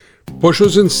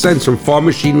Bushels and Cents from Farm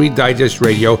Machinery Digest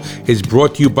Radio is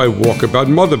brought to you by Walkabout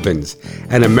Mother Bins,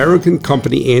 an American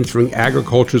company answering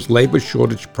agriculture's labor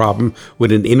shortage problem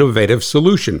with an innovative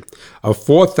solution. A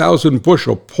 4,000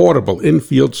 bushel portable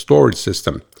infield storage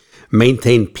system.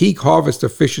 Maintain peak harvest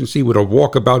efficiency with a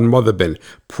Walkabout Mother Bin,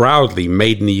 proudly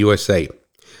made in the USA.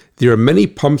 There are many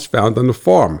pumps found on the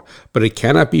farm, but it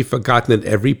cannot be forgotten that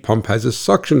every pump has a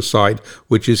suction side,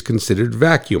 which is considered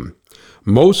vacuum.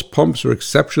 Most pumps are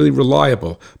exceptionally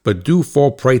reliable, but do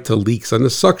fall prey to leaks on the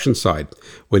suction side.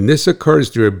 When this occurs,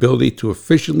 their ability to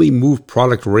efficiently move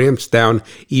product ramps down,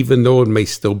 even though it may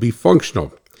still be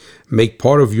functional. Make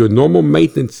part of your normal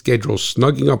maintenance schedule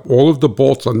snugging up all of the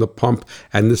bolts on the pump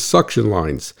and the suction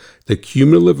lines. The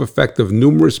cumulative effect of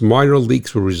numerous minor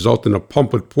leaks will result in a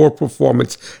pump with poor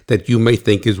performance that you may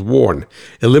think is worn.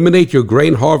 Eliminate your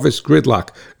grain harvest gridlock.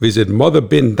 Visit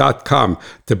motherbin.com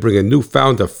to bring a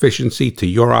newfound efficiency to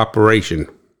your operation.